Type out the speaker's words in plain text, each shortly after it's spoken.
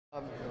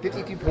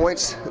52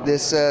 points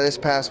this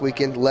past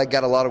weekend. Leg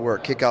got a lot of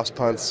work, kickoffs,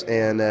 punts,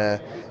 and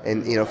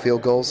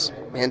field goals.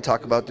 And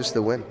talk about just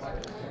the win.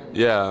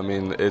 Yeah, I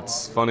mean,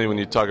 it's funny when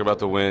you talk about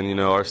the win. You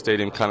know, our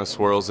stadium kind of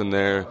swirls in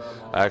there.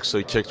 I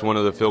actually kicked one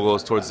of the field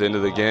goals towards the end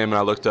of the game, and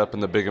I looked up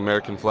and the big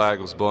American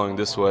flag was blowing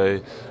this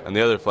way, and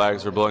the other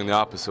flags were blowing the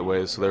opposite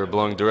way, so they were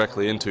blowing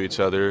directly into each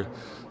other.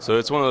 So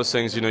it's one of those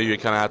things, you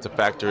kind of have to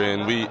factor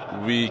in.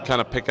 We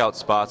kind of pick out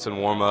spots and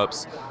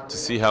warm-ups to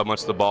see how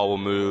much the ball will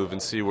move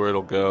and see where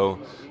it'll go.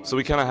 So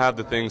we kind of have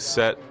the things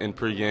set in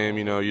pregame.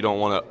 You don't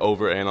want to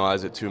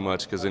overanalyze it too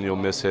much because then you'll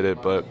miss-hit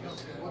it, but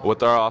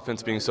with our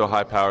offense being so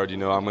high-powered,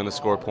 I'm going to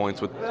score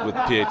points with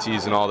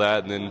PATs and all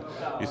that, and then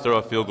you throw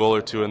a field goal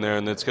or two in there,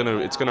 and it's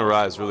gonna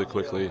rise really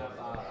quickly.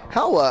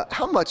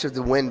 How much of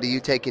the win do you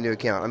take into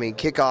account? I mean,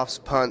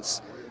 kickoffs,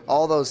 punts,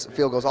 all those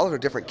field goals, all those are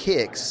different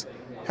kicks.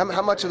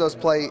 How much of those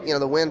play,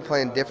 the wind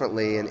playing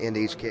differently into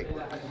each kick?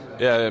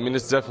 Yeah, I mean,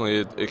 it's definitely,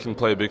 it can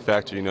play a big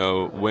factor.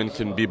 Wind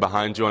can be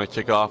behind you on a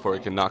kickoff, or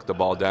it can knock the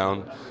ball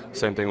down.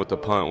 Same thing with the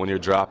punt. When you're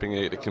dropping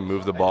it, it can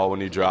move the ball when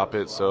you drop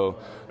it. So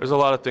there's a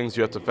lot of things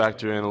you have to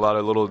factor in, a lot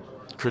of little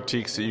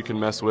critiques that you can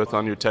mess with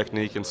on your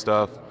technique and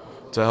stuff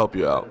to help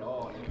you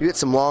out. You hit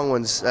some long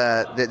ones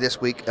this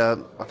week. I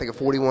think a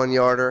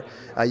 41-yarder.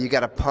 You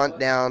got a punt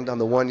down on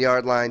the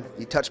 1-yard line.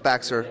 Your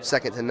touchbacks are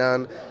second to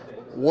none.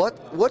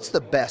 What's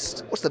the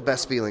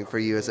best feeling for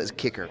you as a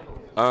kicker?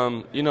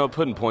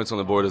 Putting points on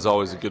the board is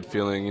always a good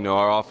feeling.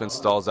 Our offense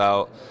stalls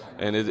out,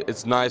 and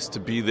it's nice to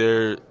be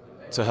there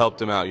to help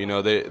them out.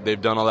 They've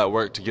done all that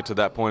work to get to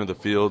that point of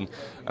the field,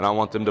 and I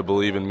want them to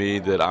believe in me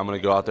that I'm going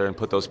to go out there and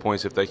put those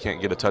points if they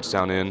can't get a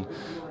touchdown in.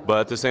 But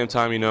at the same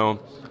time,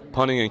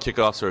 punting and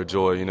kickoffs are a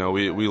joy.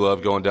 We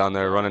love going down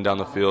there, running down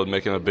the field,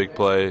 making a big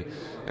play.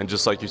 And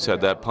just like you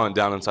said, that punt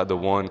down inside the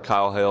one,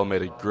 Kyle Hale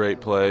made a great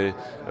play.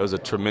 It was a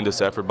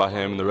tremendous effort by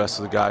him, and the rest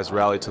of the guys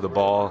rallied to the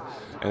ball.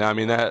 And, I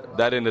mean,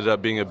 that ended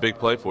up being a big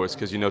play for us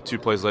because, 2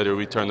 plays later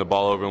we turned the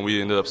ball over and we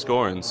ended up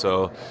scoring.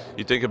 So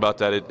you think about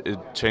that,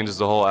 it changes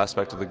the whole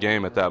aspect of the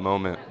game at that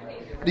moment.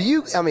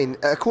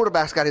 A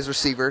quarterback's got his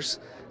receivers.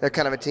 They're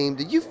kind of a team.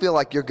 Do you feel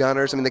like your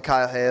gunners, the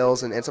Kyle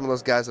Hales and some of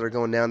those guys that are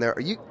going down there,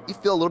 you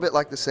feel a little bit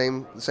like the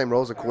same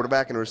role as a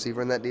quarterback and a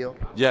receiver in that deal?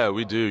 Yeah,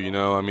 we do.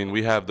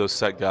 We have those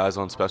set guys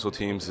on special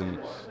teams, and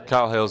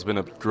Kyle Hale's been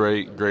a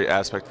great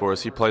aspect for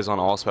us. He plays on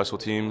all special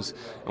teams,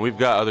 and we've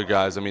got other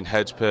guys.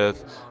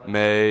 Hedgepeth,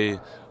 May,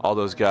 all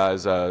those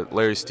guys,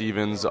 Larry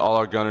Stevens, all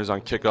our gunners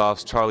on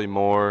kickoffs, Charlie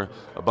Moore,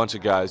 a bunch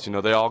of guys.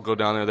 They all go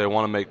down there. They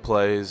want to make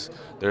plays.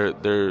 They're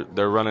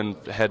running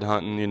head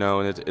hunting.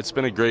 And it's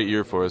been a great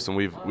year for us, and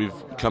we've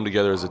come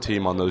together as a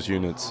team on those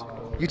units.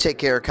 You take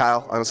care of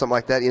Kyle on something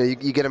like that. You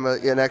get him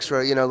an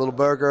extra, little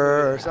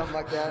burger or something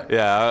like that.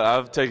 Yeah,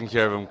 I've taken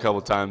care of him a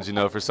couple times.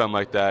 For something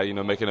like that.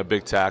 Making a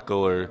big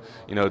tackle, or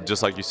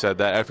just like you said,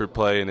 that effort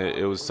play, and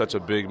it was such a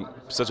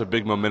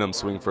big momentum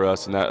swing for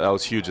us, and that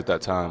was huge at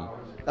that time.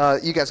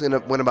 You guys end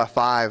up winning by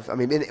 5.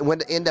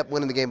 End up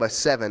winning the game by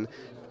 7.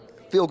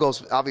 Field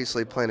goals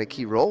obviously playing a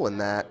key role in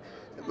that.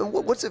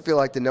 What's it feel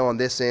like to know on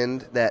this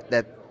end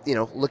that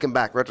looking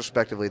back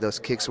retrospectively, those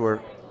kicks were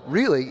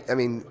really,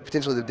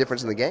 potentially the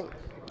difference in the game?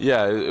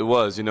 Yeah, it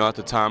was. At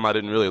the time I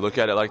didn't really look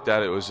at it like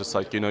that. It was just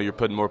like, you're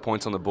putting more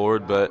points on the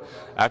board. But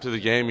after the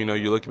game,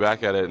 you look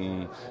back at it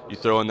and you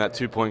throw in that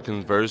 2-point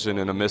conversion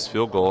and a missed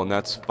field goal, and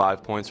that's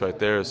 5 points right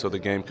there. So the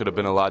game could have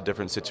been a lot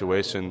different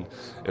situation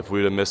if we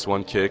would have missed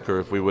one kick, or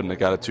if we wouldn't have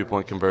got a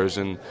 2-point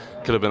conversion.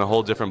 Could have been a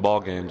whole different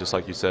ball game, just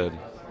like you said.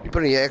 You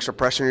put any extra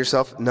pressure on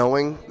yourself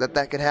knowing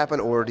that could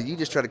happen, or do you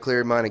just try to clear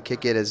your mind and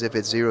kick it as if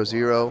it's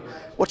 0-0?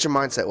 What's your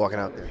mindset walking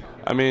out there?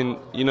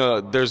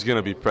 There's going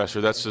to be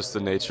pressure. That's just the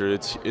nature.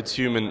 It's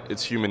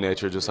human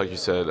nature, just like you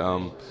said.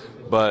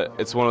 But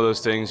it's one of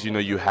those things,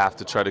 you have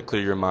to try to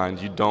clear your mind.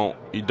 You don't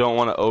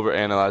want to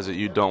overanalyze it.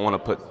 You don't want to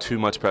put too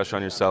much pressure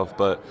on yourself,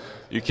 but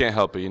you can't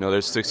help it.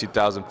 There's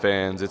 60,000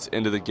 fans. It's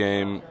into the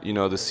game.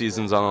 The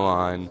season's on the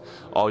line.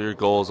 All your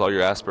goals, all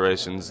your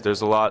aspirations.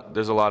 There's a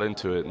lot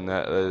into it, and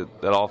that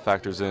all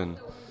factors in.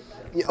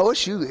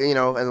 OSU,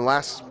 in the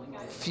last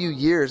few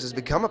years has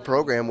become a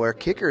program where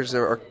kickers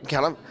are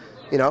kind of,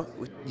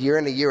 year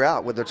in and year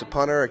out, whether it's a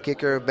punter, a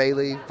kicker,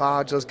 Bailey,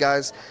 Fodge, those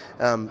guys,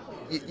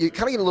 you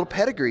kind of get a little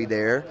pedigree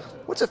there.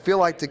 What's it feel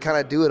like to kind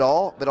of do it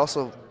all, but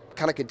also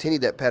kind of continue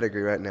that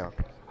pedigree right now?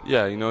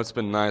 Yeah, it's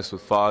been nice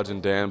with Fodge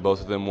and Dan.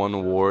 Both of them won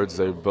awards.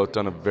 They've both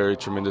done a very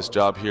tremendous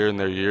job here in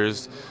their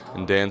years,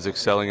 and Dan's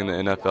excelling in the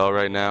NFL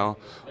right now.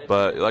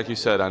 But like you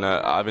said,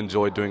 I've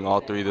enjoyed doing all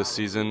 3 this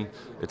season.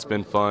 It's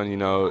been fun.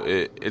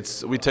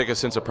 We take a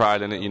sense of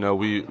pride in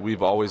it.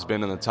 We've always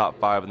been in the top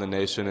 5 in the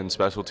nation in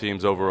special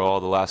teams overall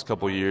the last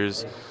couple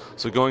years.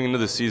 So going into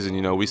the season,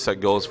 we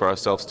set goals for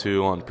ourselves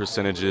too on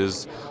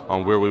percentages,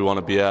 on where we want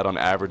to be at on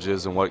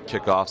averages, and what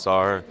kickoffs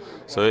are.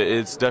 So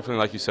it's definitely,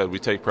 like you said, we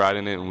take pride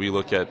in it, and we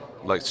look at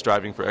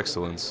striving for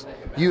excellence.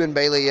 You and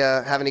Bailey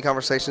have any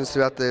conversations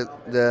throughout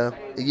the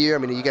year?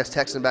 You guys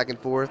texting back and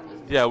forth?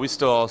 Yeah, we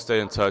still all stay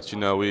in touch. You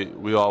know,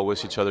 we all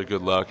wish each other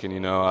good luck, and you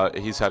know,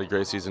 he's had a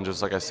great season,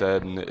 just like I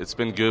said, and it's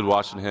been good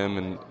watching him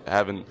and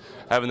having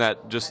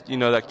that just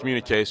that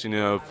communication. You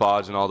know,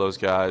 Fodge and all those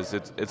guys.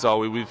 It's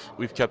all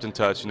we've kept in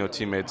touch. You know,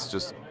 teammates.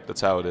 Just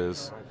that's how it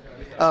is.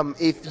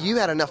 If you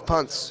had enough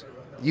punts,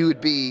 you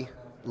would be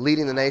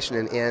leading the nation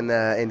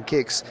in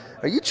kicks.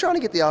 Are you trying to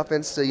get the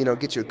offense to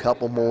get you a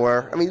couple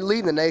more? I mean,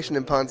 leading the nation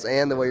in punts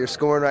and the way you're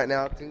scoring right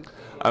now too.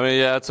 I mean,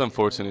 yeah, it's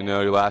unfortunate. You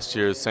know, last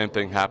year the same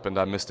thing happened.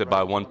 I missed it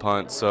by 1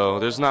 punt, so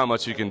there's not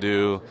much you can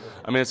do.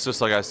 I mean, it's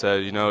just like I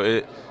said. You know,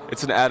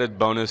 it's an added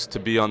bonus to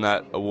be on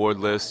that award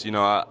list. You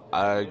know,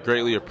 I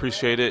greatly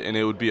appreciate it, and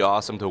it would be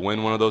awesome to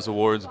win one of those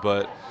awards.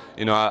 But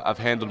you know, I've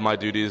handled my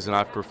duties and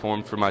I've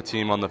performed for my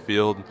team on the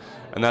field,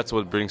 and that's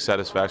what brings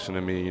satisfaction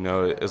to me. You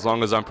know, as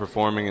long as I'm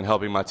performing and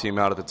helping my team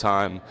out at the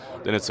time,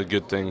 then it's a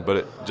good thing.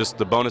 But just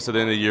the bonus at the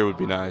end of the year would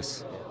be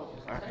nice.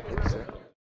 All right.